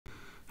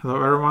Hello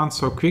everyone,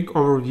 so quick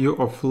overview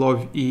of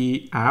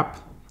LOVEE app.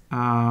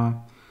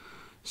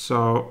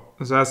 So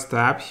that's the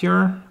app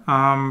here.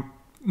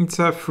 It's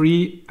a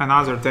free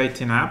another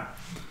dating app.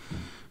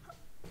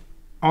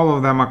 All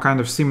of them are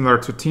kind of similar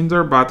to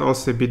Tinder, but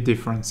also a bit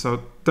different.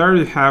 So there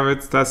you have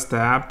it, that's the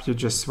app, you're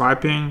just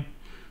swiping.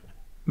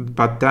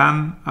 But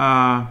then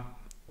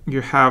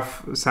you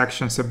have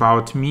sections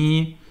about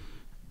me,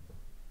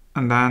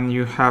 and then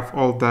you have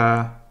all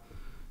the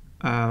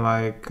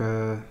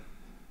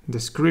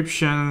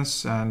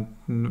descriptions and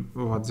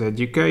what the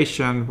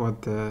education,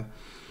 what the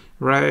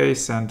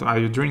race, and are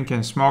you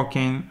drinking,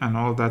 smoking, and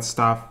all that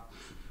stuff.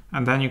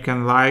 And then you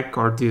can like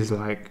or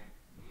dislike.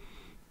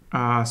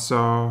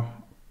 So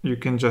you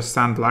can just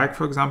send like,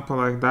 for example,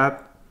 like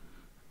that.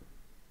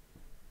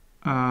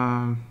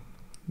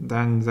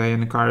 Then they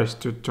encourage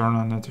to turn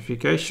on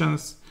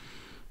notifications,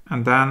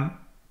 and then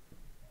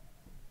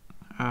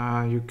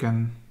you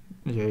can,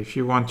 if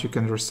you want, you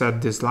can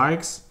reset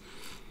dislikes.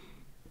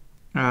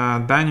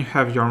 Then you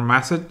have your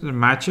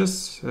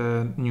matches,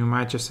 new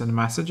matches and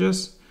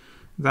messages.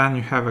 Then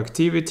you have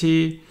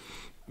activity.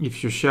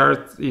 If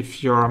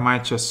your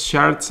matches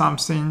shared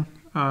something,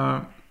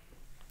 and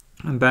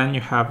then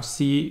you have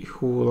see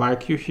who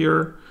like you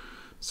here.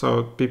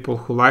 So people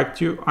who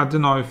liked you. I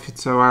don't know if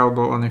it's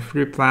available on a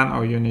free plan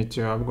or you need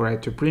to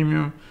upgrade to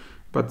premium,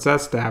 but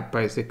that's the app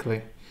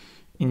basically.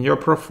 In your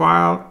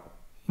profile,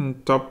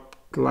 in top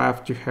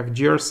left, you have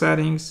geo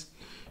settings.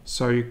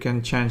 So you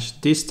can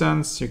change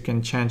distance, you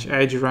can change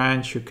age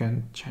range, you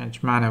can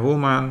change man and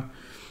woman,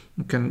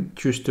 you can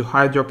choose to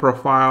hide your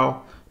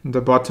profile in the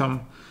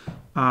bottom.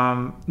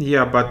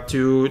 But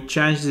to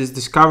change these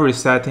discovery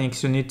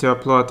settings, you need to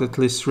upload at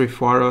least 3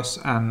 photos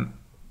and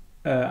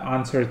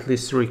answer at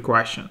least 3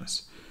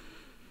 questions.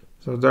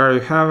 So there you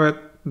have it.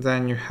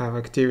 Then you have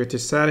activity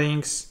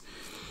settings.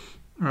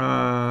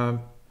 And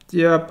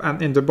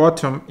in the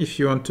bottom, if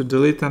you want to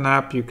delete an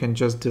app, you can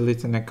just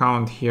delete an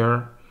account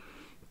here.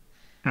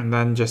 And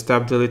then just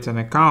tap delete an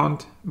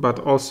account, but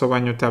also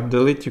when you tap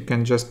delete, you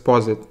can just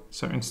pause it.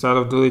 So instead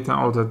of deleting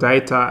all the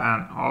data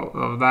and all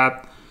of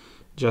that,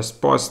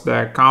 just pause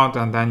the account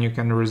and then you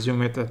can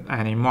resume it at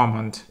any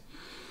moment.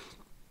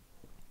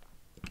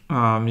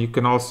 You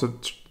can also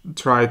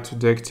try to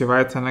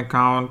deactivate an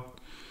account.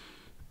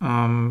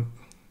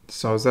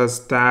 So that's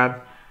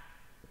that.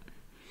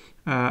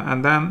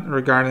 And then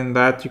regarding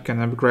that, you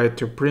can upgrade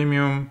to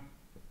premium.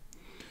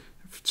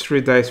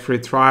 3 days free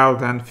trial,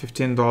 then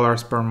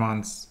 $15 per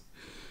month.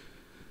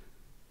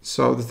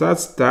 So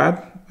that's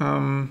that.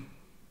 Then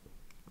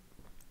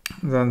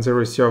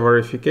there is your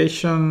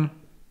verification,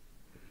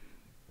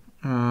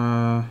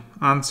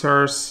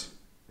 answers.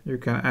 You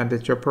can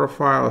edit your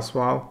profile as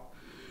well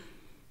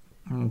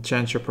and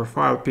change your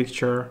profile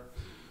picture.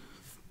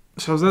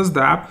 So that's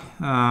the app.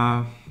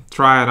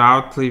 Try it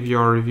out. Leave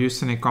your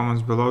reviews in the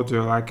comments below. Do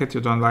you like it?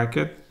 You don't like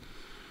it?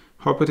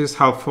 Hope it is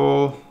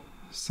helpful.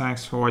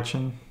 Thanks for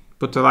watching.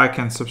 Put a like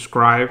and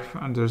subscribe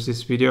under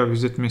this video.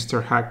 Visit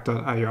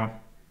mrhack.io.